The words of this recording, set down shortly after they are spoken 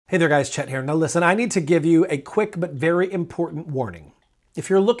Hey there guys, Chet here. Now listen, I need to give you a quick but very important warning. If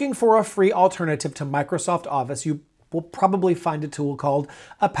you're looking for a free alternative to Microsoft Office, you will probably find a tool called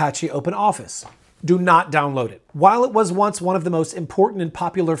Apache OpenOffice. Do not download it. While it was once one of the most important and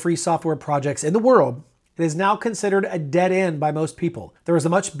popular free software projects in the world, it is now considered a dead end by most people. There is a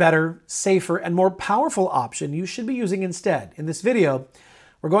much better, safer, and more powerful option you should be using instead. In this video,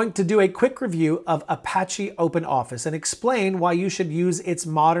 we're going to do a quick review of Apache OpenOffice and explain why you should use its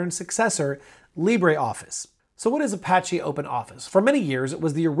modern successor, LibreOffice. So what is Apache OpenOffice? For many years, it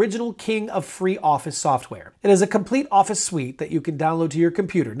was the original king of free office software. It is a complete office suite that you can download to your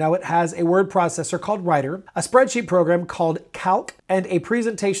computer. Now it has a word processor called Writer, a spreadsheet program called Calc, and a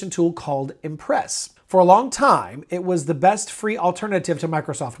presentation tool called Impress. For a long time, it was the best free alternative to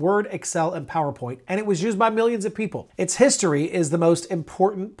Microsoft Word, Excel, and PowerPoint, and it was used by millions of people. Its history is the most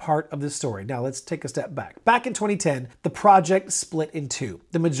important part of the story. Now let's take a step back. Back in 2010, the project split in two.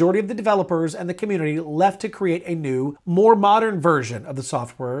 The majority of the developers and the community left to create a new, more modern version of the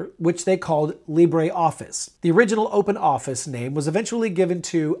software, which they called LibreOffice. The original OpenOffice name was eventually given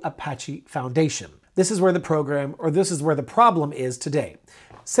to Apache Foundation. This is where the problem is today.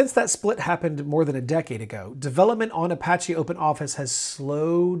 Since that split happened more than a decade ago, development on Apache OpenOffice has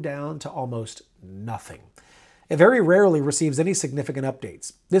slowed down to almost nothing. It very rarely receives any significant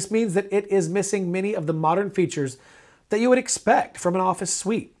updates. This means that it is missing many of the modern features that you would expect from an Office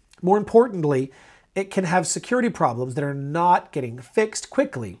suite. More importantly, it can have security problems that are not getting fixed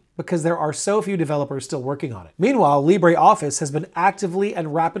quickly because there are so few developers still working on it. Meanwhile, LibreOffice has been actively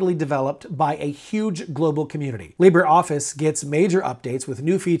and rapidly developed by a huge global community. LibreOffice gets major updates with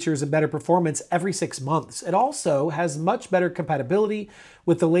new features and better performance every 6 months. It also has much better compatibility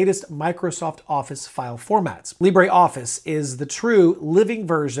with the latest Microsoft Office file formats. LibreOffice is the true living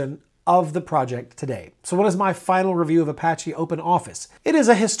version of the project today. So what is my final review of Apache OpenOffice? It is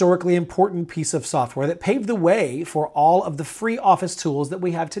a historically important piece of software that paved the way for all of the free Office tools that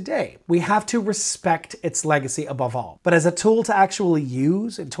we have today. We have to respect its legacy above all. But as a tool to actually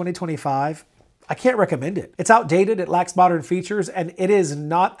use in 2025, I can't recommend it. It's outdated, it lacks modern features, and it is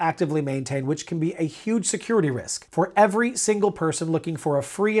not actively maintained, which can be a huge security risk. For every single person looking for a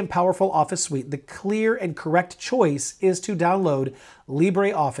free and powerful Office suite, the clear and correct choice is to download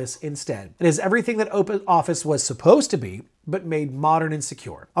LibreOffice instead. It is everything that OpenOffice was supposed to be, but made modern and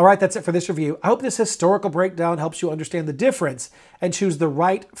secure. All right, that's it for this review. I hope this historical breakdown helps you understand the difference and choose the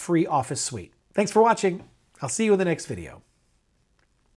right free Office suite. Thanks for watching. I'll see you in the next video.